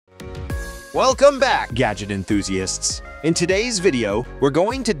Welcome back, gadget enthusiasts. In today's video, we're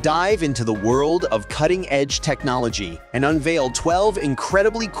going to dive into the world of cutting-edge technology and unveil 12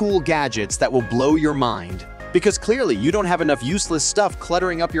 incredibly cool gadgets that will blow your mind. Because clearly, you don't have enough useless stuff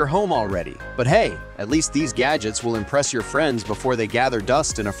cluttering up your home already. But hey, at least these gadgets will impress your friends before they gather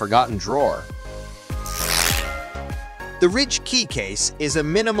dust in a forgotten drawer. The Ridge KeyCase is a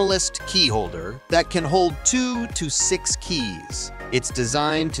minimalist key holder that can hold 2 to 6 keys. It's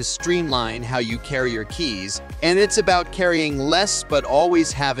designed to streamline how you carry your keys, and it's about carrying less but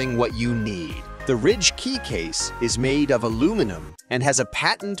always having what you need. The Ridge KeyCase is made of aluminum and has a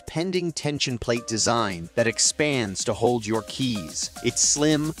patent-pending tension plate design that expands to hold your keys. It's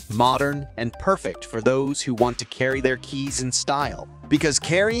slim, modern, and perfect for those who want to carry their keys in style. Because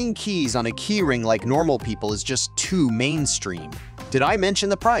carrying keys on a keyring like normal people is just too mainstream. Did I mention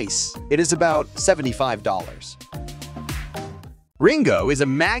the price? It is about $75. Ringo is a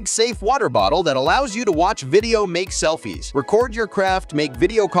mag-safe water bottle that allows you to watch video, make selfies, record your craft, make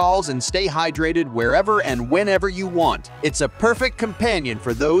video calls, and stay hydrated wherever and whenever you want. It's a perfect companion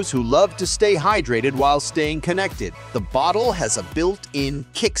for those who love to stay hydrated while staying connected. The bottle has a built-in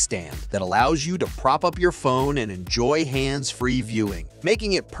kickstand that allows you to prop up your phone and enjoy hands-free viewing,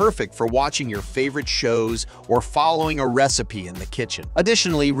 making it perfect for watching your favorite shows or following a recipe in the kitchen.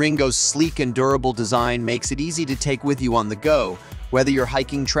 Additionally, Ringo's sleek and durable design makes it easy to take with you on the go, whether you're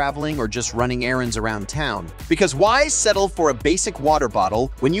hiking, traveling, or just running errands around town. Because why settle for a basic water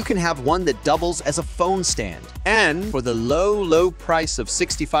bottle when you can have one that doubles as a phone stand? And for the low price of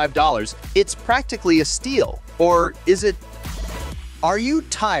 $65, it's practically a steal. Or is it? Are you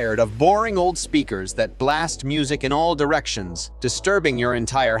tired of boring old speakers that blast music in all directions, disturbing your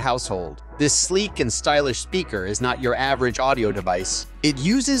entire household? This sleek and stylish speaker is not your average audio device. It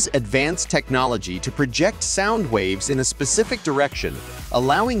uses advanced technology to project sound waves in a specific direction,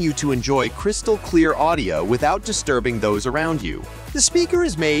 allowing you to enjoy crystal clear audio without disturbing those around you. The speaker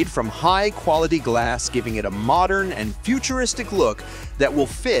is made from high-quality glass, giving it a modern and futuristic look that will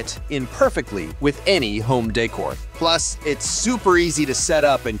fit in perfectly with any home decor. Plus, it's super easy to set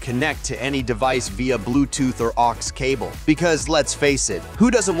up and connect to any device via Bluetooth or aux cable. Because let's face it, who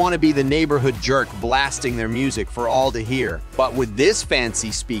doesn't want to be the neighborhood jerk blasting their music for all to hear? But with this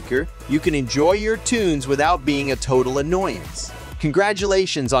fancy speaker, you can enjoy your tunes without being a total annoyance.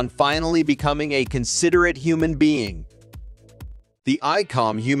 Congratulations on finally becoming a considerate human being. The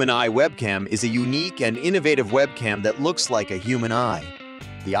iCam Human Eye Webcam is a unique and innovative webcam that looks like a human eye.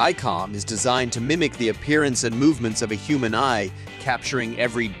 The iCam is designed to mimic the appearance and movements of a human eye, capturing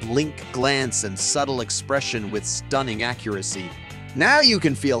every blink, glance, and subtle expression with stunning accuracy. Now you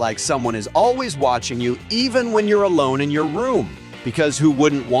can feel like someone is always watching you even when you're alone in your room. Because who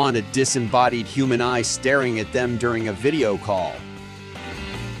wouldn't want a disembodied human eye staring at them during a video call?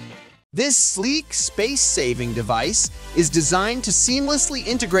 This sleek, space-saving device is designed to seamlessly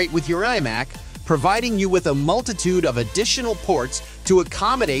integrate with your iMac, providing you with a multitude of additional ports to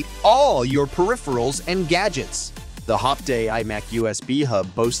accommodate all your peripherals and gadgets. The Hopday iMac USB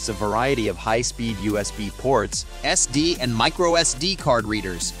hub boasts a variety of high-speed USB ports, SD and micro SD card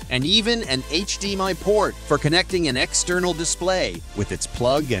readers, and even an HDMI port for connecting an external display. With its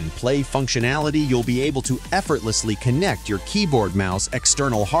plug-and-play functionality, you'll be able to effortlessly connect your keyboard, mouse,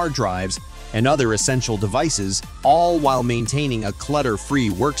 external hard drives, and other essential devices, all while maintaining a clutter-free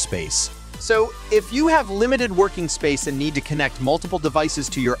workspace. So, if you have limited working space and need to connect multiple devices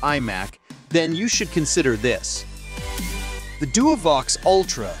to your iMac, then you should consider this. The Duovox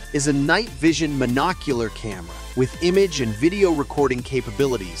Ultra is a night vision monocular camera with image and video recording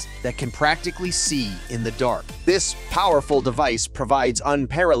capabilities that can practically see in the dark. This powerful device provides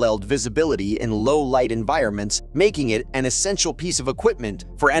unparalleled visibility in low-light environments, making it an essential piece of equipment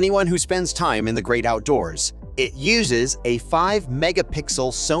for anyone who spends time in the great outdoors. It uses a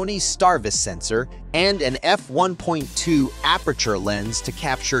 5-megapixel Sony Starvis sensor and an f1.2 aperture lens to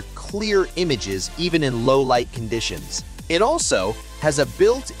capture clear images even in low-light conditions. It also has a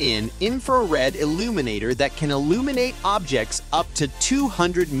built-in infrared illuminator that can illuminate objects up to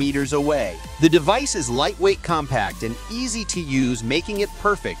 200 meters away. The device is lightweight, compact, and easy to use, making it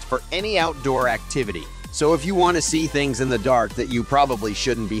perfect for any outdoor activity. So if you want to see things in the dark that you probably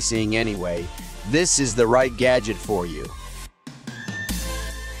shouldn't be seeing anyway, this is the right gadget for you.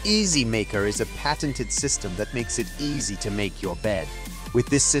 EazyMaker is a patented system that makes it easy to make your bed. With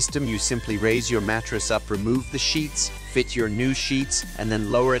this system, you simply raise your mattress up, remove the sheets, fit your new sheets, and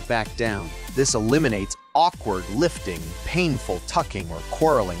then lower it back down. This eliminates awkward lifting, painful tucking, or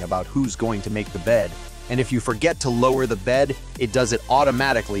quarreling about who's going to make the bed. and if you forget to lower the bed, it does it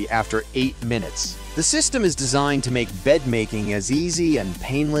automatically after 8 minutes. The system is designed to make bed making as easy and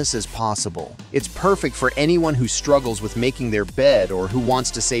painless as possible. It's perfect for anyone who struggles with making their bed or who wants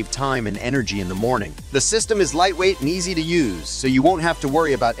to save time and energy in the morning. The system is lightweight and easy to use, so you won't have to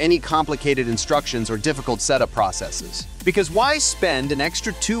worry about any complicated instructions or difficult setup processes. Because why spend an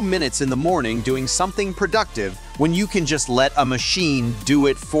extra 2 minutes in the morning doing something productive when you can just let a machine do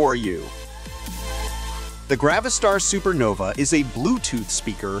it for you? The Gravistar Supernova is a Bluetooth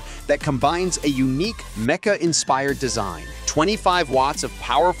speaker that combines a unique mecha-inspired design, 25 watts of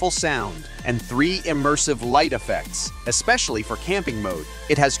powerful sound, and 3 immersive light effects, especially for camping mode.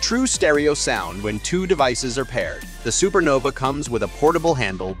 It has true stereo sound when 2 devices are paired. The Supernova comes with a portable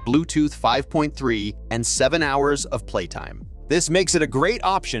handle, Bluetooth 5.3, and 7 hours of playtime. This makes it a great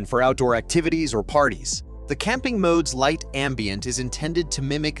option for outdoor activities or parties. The camping mode's light ambient is intended to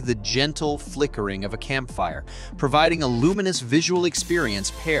mimic the gentle flickering of a campfire, providing a luminous visual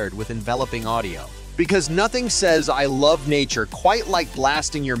experience paired with enveloping audio. Because nothing says I love nature quite like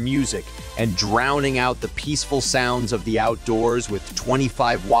blasting your music and drowning out the peaceful sounds of the outdoors with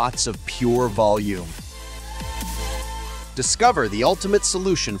 25 watts of pure volume. Discover the ultimate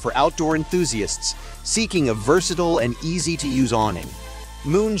solution for outdoor enthusiasts seeking a versatile and easy-to-use awning.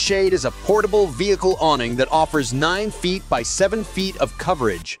 MoonShade is a portable vehicle awning that offers 9 feet by 7 feet of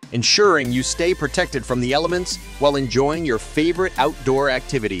coverage, ensuring you stay protected from the elements while enjoying your favorite outdoor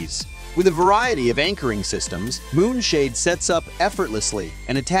activities. With a variety of anchoring systems, MoonShade sets up effortlessly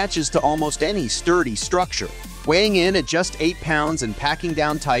and attaches to almost any sturdy structure. Weighing in at just 8 pounds and packing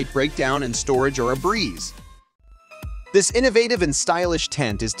down tight, breakdown and storage are a breeze. This innovative and stylish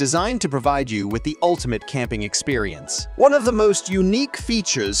tent is designed to provide you with the ultimate camping experience. One of the most unique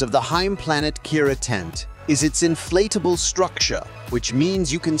features of the Heimplanet Kirra tent is its inflatable structure, which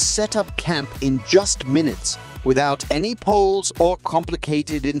means you can set up camp in just minutes without any poles or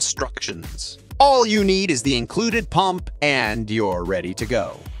complicated instructions. All you need is the included pump and you're ready to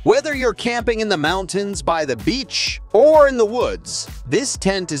go. Whether you're camping in the mountains, by the beach, or in the woods, this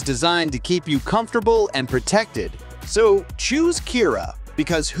tent is designed to keep you comfortable and protected. So choose Kirra,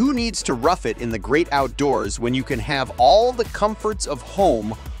 because who needs to rough it in the great outdoors when you can have all the comforts of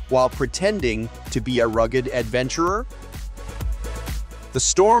home while pretending to be a rugged adventurer? The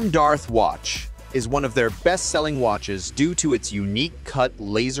Storm Darth watch is one of their best-selling watches due to its unique cut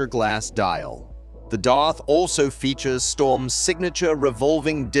laser glass dial. The Darth also features Storm's signature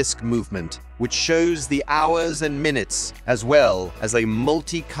revolving disc movement, which shows the hours and minutes, as well as a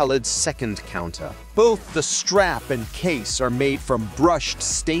multicolored second counter. Both the strap and case are made from brushed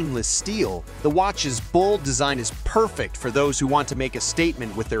stainless steel. The watch's bold design is perfect for those who want to make a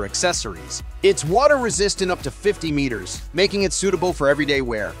statement with their accessories. It's water-resistant up to 50 meters, making it suitable for everyday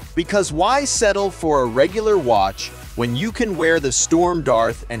wear. Because why settle for a regular watch when you can wear the Storm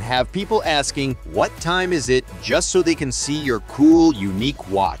Darth and have people asking, "What time is it?" just so they can see your cool, unique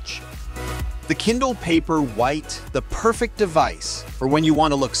watch? The Kindle Paperwhite, the perfect device for when you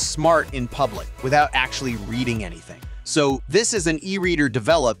want to look smart in public without actually reading anything. So this is an e-reader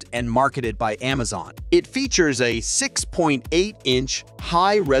developed and marketed by Amazon. It features a 6.8-inch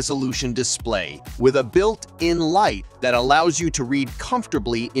high-resolution display with a built-in light that allows you to read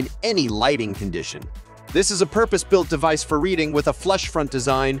comfortably in any lighting condition. This is a purpose-built device for reading with a flush front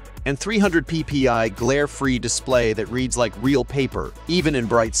design and 300 ppi glare-free display that reads like real paper, even in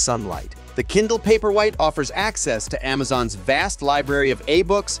bright sunlight. The Kindle Paperwhite offers access to Amazon's vast library of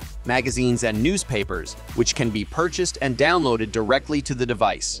e-books, magazines, and newspapers, which can be purchased and downloaded directly to the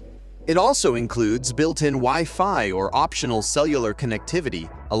device. It also includes built-in Wi-Fi or optional cellular connectivity,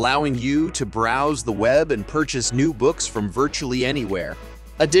 allowing you to browse the web and purchase new books from virtually anywhere.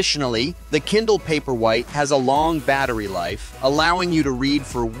 Additionally, the Kindle Paperwhite has a long battery life, allowing you to read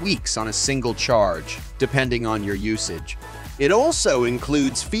for weeks on a single charge, depending on your usage. It also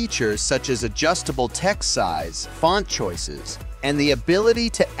includes features such as adjustable text size, font choices, and the ability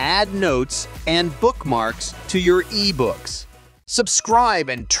to add notes and bookmarks to your ebooks. Subscribe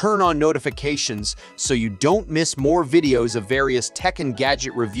and turn on notifications so you don't miss more videos of various tech and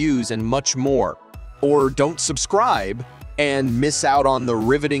gadget reviews and much more. Or don't subscribe and miss out on the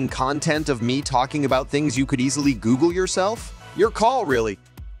riveting content of me talking about things you could easily Google yourself? Your call, really.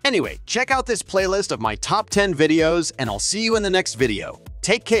 Anyway, check out this playlist of my top 10 videos, and I'll see you in the next video.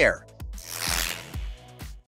 Take care.